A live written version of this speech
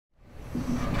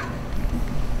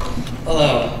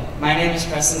Hello, my name is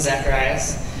Preston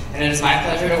Zacharias, and it is my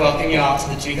pleasure to welcome you all to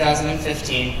the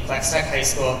 2015 FlexTech High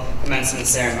School commencement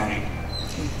ceremony.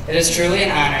 It is truly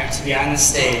an honor to be on this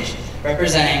stage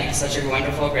representing such a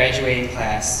wonderful graduating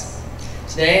class.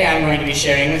 Today I'm going to be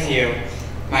sharing with you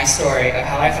my story of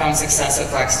how I found success at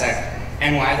FlexTech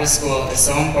and why this school is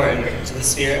so important to the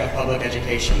spirit of public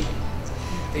education.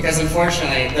 Because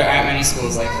unfortunately, there aren't many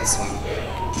schools like this one.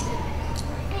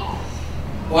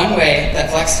 One way that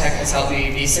FlexTech has helped me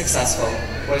be successful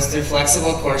was through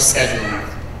flexible course scheduling.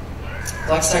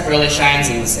 FlexTech really shines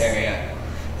in this area.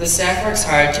 The staff works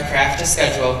hard to craft a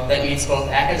schedule that meets both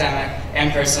academic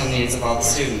and personal needs of all the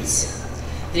students.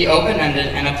 The open-ended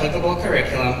and applicable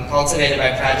curriculum cultivated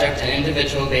by project and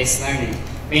individual-based learning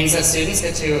means that students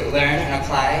get to learn and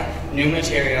apply new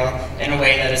material in a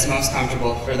way that is most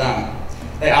comfortable for them.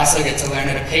 They also get to learn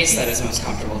at a pace that is most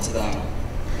comfortable to them.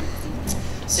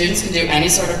 Students can do any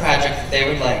sort of project that they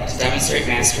would like to demonstrate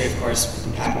mastery of course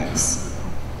topics.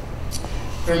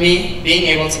 For me, being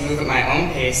able to move at my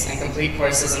own pace and complete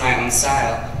courses in my own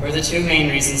style were the two main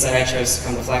reasons that I chose to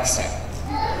come to FlexTech.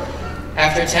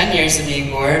 After 10 years of being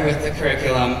bored with the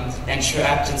curriculum and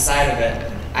trapped inside of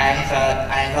it, I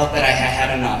felt that I had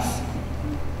had enough.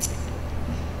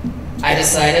 I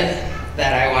decided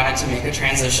that I wanted to make a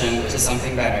transition to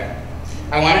something better.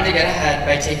 I wanted to get ahead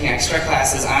by taking extra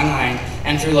classes online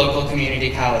and through local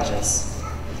community colleges.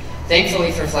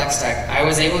 Thankfully for FlexTech, I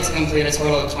was able to complete a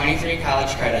total of 23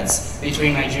 college credits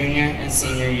between my junior and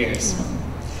senior years.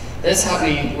 This helped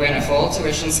me win a full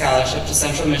tuition scholarship to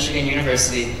Central Michigan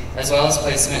University, as well as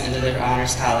placement into their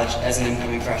honors college as an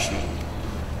incoming freshman.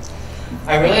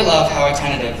 I really love how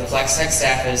attentive the FlexTech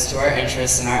staff is to our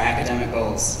interests and our academic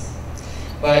goals.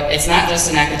 But it's not just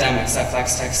in academics that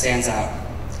FlexTech stands out.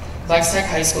 FlexTech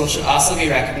High School should also be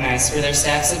recognized for their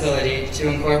staff's ability to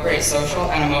incorporate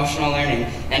social and emotional learning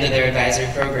into their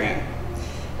advisory program.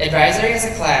 Advisory is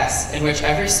a class in which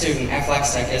every student at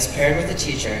FlexTech is paired with a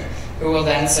teacher who will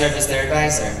then serve as their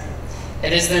advisor.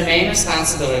 It is their main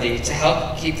responsibility to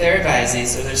help keep their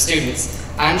advisees or their students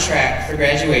on track for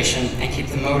graduation and keep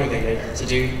them motivated to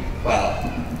do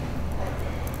well.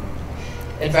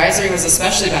 Advisory was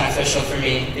especially beneficial for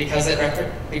me because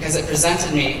it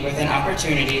presented me with an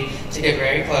opportunity to get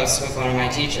very close with one of my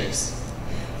teachers.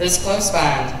 This close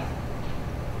bond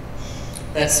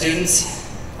that students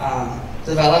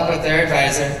develop with their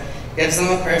advisor gives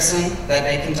them a person that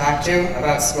they can talk to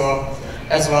about school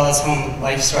as well as home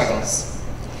life struggles.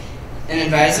 In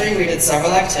advisory, we did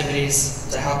several activities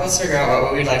to help us figure out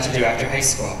what we'd like to do after high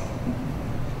school.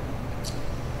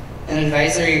 In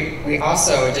advisory, we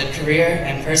also did career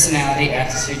and personality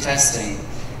aptitude testing.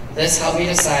 This helped me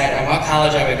decide on what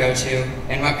college I would go to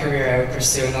and what career I would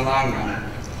pursue in the long run.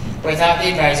 Without the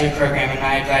advisory program and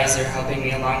my advisor helping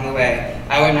me along the way,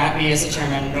 I would not be as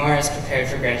determined nor as prepared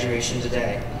for graduation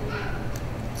today.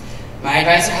 My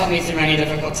advisor helped me through many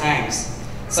difficult times.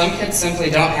 Some kids simply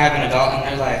don't have an adult in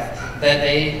their life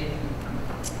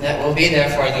that will be there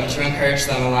for them to encourage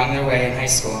them along their way in high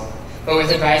school. But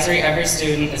with advisory, every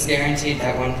student is guaranteed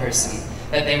that one person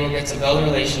that they will get to build a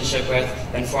relationship with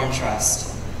and form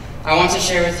trust. I want to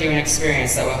share with you an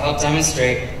experience that will help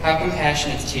demonstrate how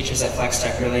compassionate the teachers at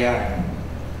FlexTech really are.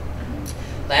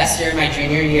 Last year, my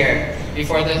junior year,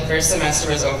 before the first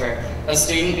semester was over, a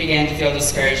student began to feel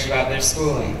discouraged about their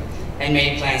schooling and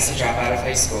made plans to drop out of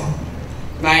high school.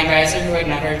 My advisor, who had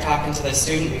never talked to the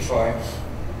student before,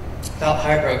 felt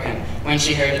heartbroken when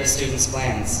she heard of the student's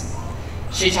plans.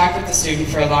 She talked with the student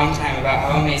for a long time about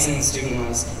how amazing the student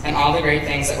was and all the great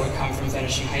things that would come from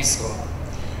finishing high school.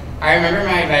 I remember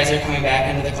my advisor coming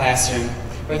back into the classroom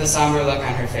with a somber look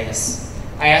on her face.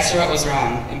 I asked her what was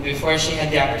wrong, and before she had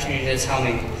the opportunity to tell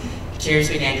me, tears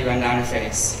began to run down her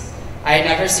face. I had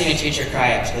never seen a teacher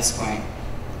cry up to this point.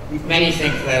 Many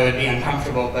think that it would be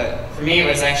uncomfortable, but for me it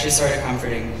was actually sort of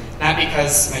comforting, not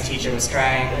because my teacher was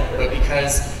crying, but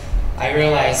because I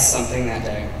realized something that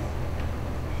day.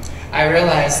 I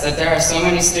realized that there are so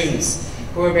many students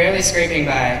who are barely scraping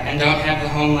by and don't have the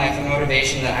home life and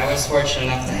motivation that I was fortunate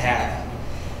enough to have.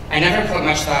 I never put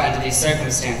much thought into these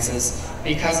circumstances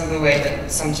because of the way that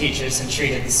some teachers had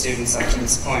treated the students up to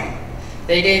this point.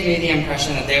 They gave me the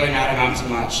impression that they would not amount to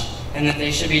much and that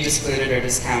they should be excluded or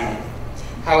discounted.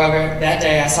 However, that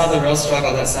day I saw the real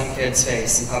struggle that some kids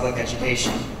face in public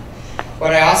education.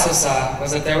 What I also saw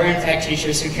was that there were in fact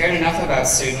teachers who cared enough about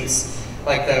students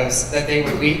like those that they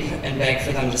would weep and beg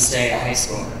for them to stay at high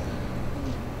school.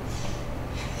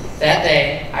 That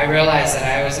day, I realized that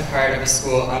I was a part of a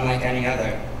school unlike any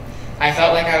other. I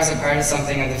felt like I was a part of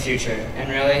something of the future, and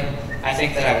really, I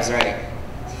think that I was right.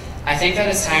 I think that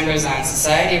as time goes on,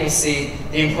 society will see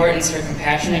the importance for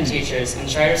compassionate teachers in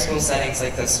charter school settings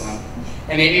like this one.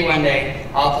 And maybe one day,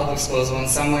 all public schools will in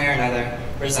some way or another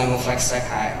resemble FlexTech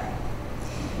High.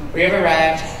 We have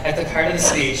arrived at the part of the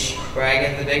speech where I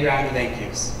give the big round of thank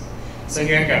yous. So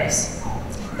here it goes.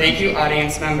 Thank you,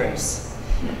 audience members.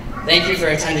 Thank you for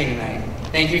attending tonight.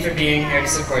 Thank you for being here to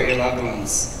support your loved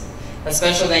ones. A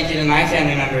special thank you to my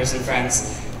family members and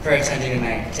friends for attending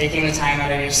tonight, taking the time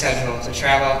out of your schedule to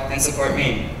travel and support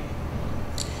me.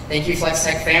 Thank you,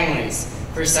 FlexTech families,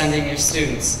 for sending your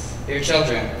students, your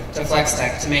children, to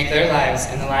FlexTech to make their lives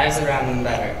and the lives around them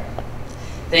better.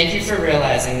 Thank you for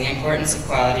realizing the importance of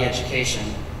quality education.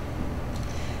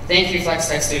 Thank you,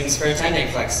 FlexTech students, for attending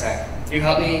FlexTech. You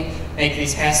helped me make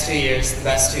these past 2 years the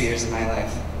best 2 years of my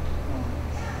life.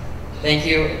 Thank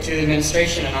you to the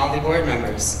administration and all the board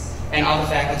members, and all the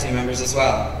faculty members as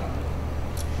well.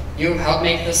 You helped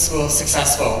make this school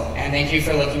successful, and thank you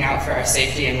for looking out for our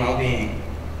safety and well-being.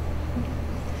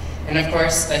 And of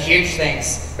course, a huge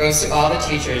thanks goes to all the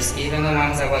teachers, even the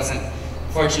ones I wasn't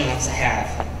fortunate enough to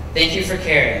have. Thank you for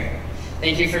caring.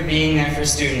 Thank you for being there for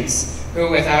students who,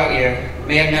 without you,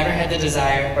 may have never had the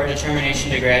desire or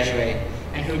determination to graduate,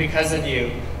 and who, because of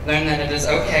you, learn that it is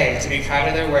okay to be proud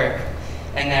of their work,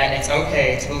 and that it's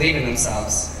okay to believe in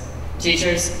themselves.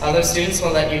 Teachers, although students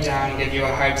will let you down and give you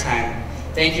a hard time,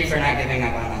 thank you for not giving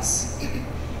up on us.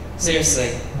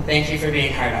 Seriously, thank you for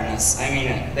being hard on us. I mean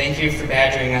it. Thank you for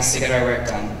badgering us to get our work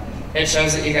done. It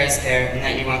shows that you guys care and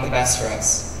that you want the best for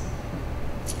us.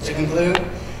 To conclude,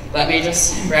 let me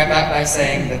just wrap up by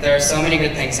saying that there are so many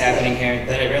good things happening here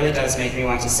that it really does make me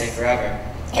want to stay forever.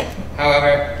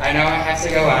 However, I know I have to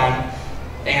go on,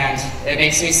 and it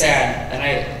makes me sad, and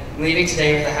I'm leaving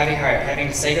today with a heavy heart, having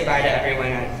to say goodbye to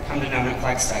everyone I've come to know at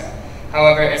FlexTech.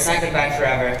 However, it's not goodbye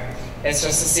forever. It's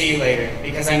just to see you later,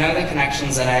 because I know the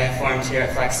connections that I have formed here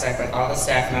at FlexTech with all the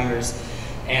staff members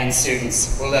and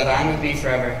students will live on with me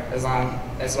forever, as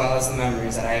well as the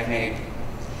memories that I have made.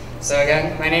 So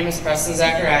again, my name is Preston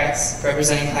Zacharias,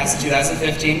 representing class of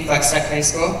 2015, FlexTech High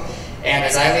School, and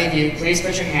as I leave you, please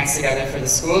put your hands together for the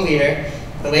school leader,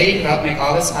 the lady who helped make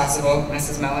all this possible,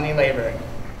 Mrs. Melanie Laber.